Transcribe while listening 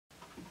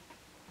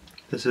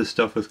This is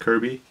Stuff with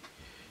Kirby,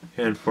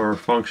 and for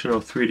Functional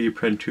 3D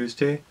Print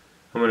Tuesday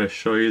I'm going to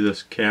show you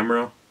this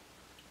camera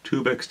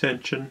tube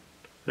extension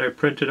that I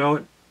printed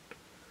out.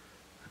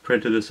 I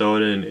printed this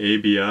out in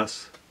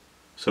ABS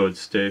so it'd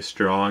stay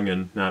strong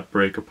and not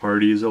break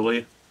apart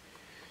easily,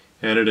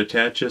 and it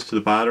attaches to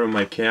the bottom of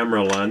my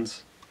camera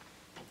lens,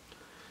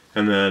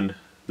 and then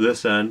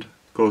this end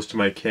goes to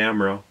my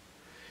camera,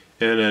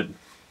 and it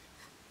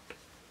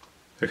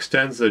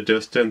extends the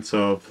distance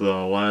of the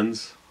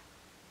lens,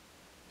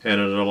 and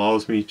it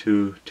allows me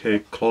to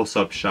take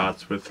close-up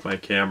shots with my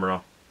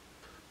camera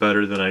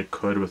better than I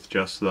could with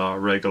just the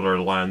regular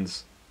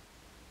lens.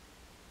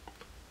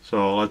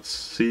 So let's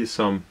see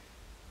some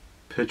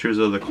pictures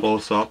of the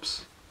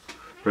close-ups.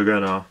 We're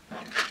gonna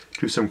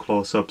do some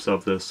close-ups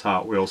of this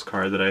Hot Wheels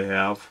car that I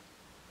have,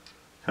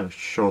 kind of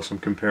show some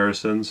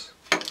comparisons.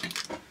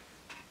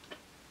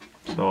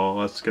 So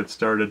let's get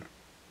started.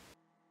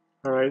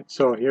 Alright,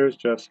 so here's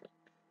just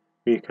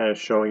me kind of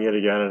showing it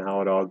again and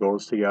how it all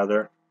goes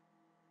together.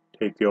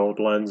 Take the old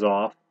lens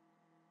off.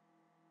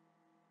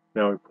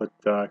 Now we put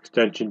the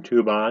extension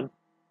tube on.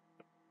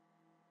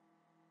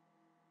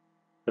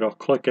 It'll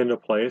click into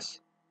place.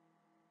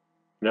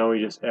 Now we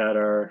just add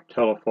our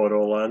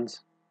telephoto lens.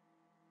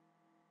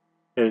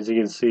 And as you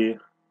can see, it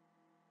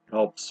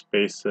helps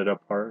space it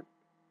apart.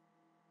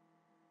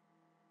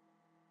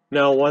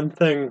 Now one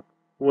thing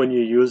when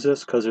you use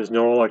this, because there's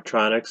no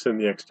electronics in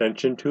the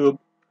extension tube,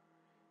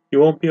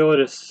 you won't be able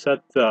to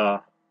set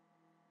the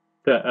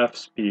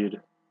f-speed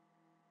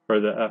or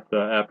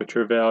the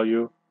aperture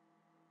value.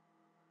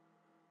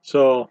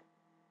 So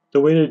the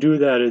way to do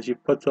that is you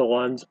put the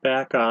lens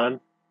back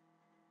on.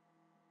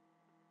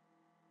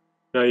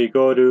 Now you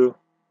go to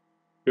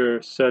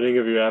your setting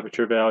of your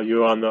aperture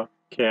value on the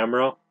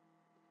camera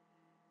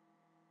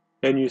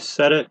and you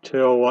set it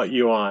to what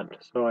you want.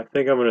 So I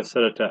think I'm going to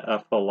set it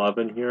to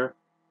f11 here.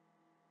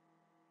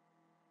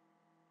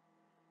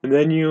 And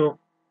then you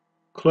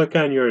click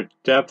on your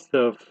depth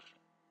of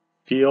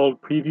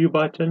field preview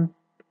button,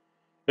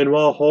 and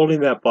while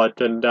holding that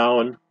button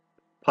down,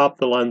 pop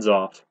the lens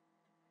off.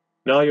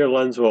 Now your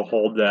lens will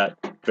hold that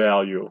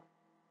value.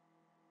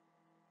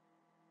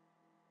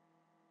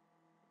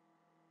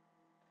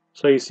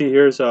 So you see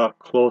here's a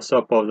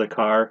close-up of the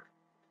car.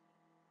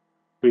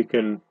 We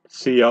can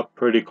see up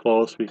pretty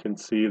close. We can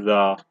see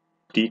the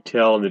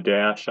detail in the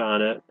dash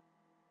on it.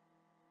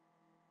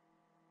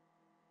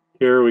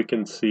 Here we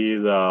can see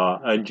the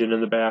engine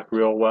in the back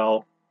real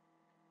well.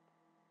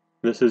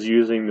 This is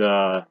using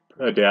the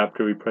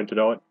adapter we printed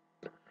out.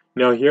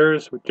 Now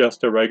here's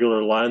just a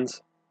regular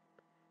lens.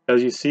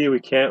 As you see,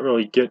 we can't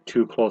really get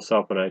too close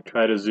up. When I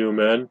try to zoom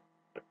in,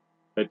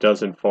 it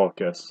doesn't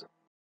focus.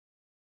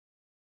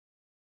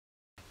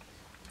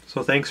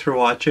 So thanks for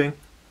watching.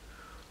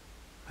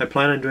 I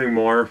plan on doing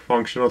more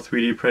Functional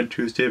 3D Print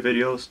Tuesday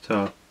videos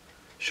to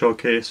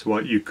showcase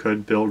what you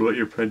could build with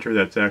your printer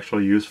that's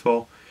actually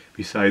useful,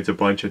 besides a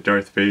bunch of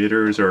Darth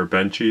Vaders or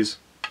Benchies.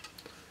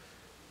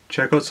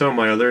 Check out some of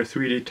my other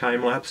 3D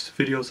time-lapse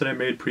videos that I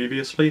made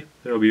previously.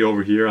 They'll be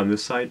over here on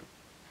this side.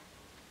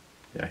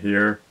 Yeah,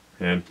 here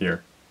and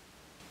here.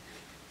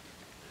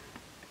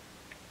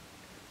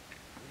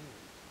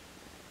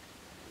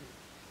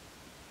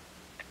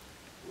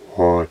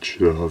 Watch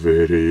the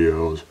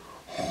videos.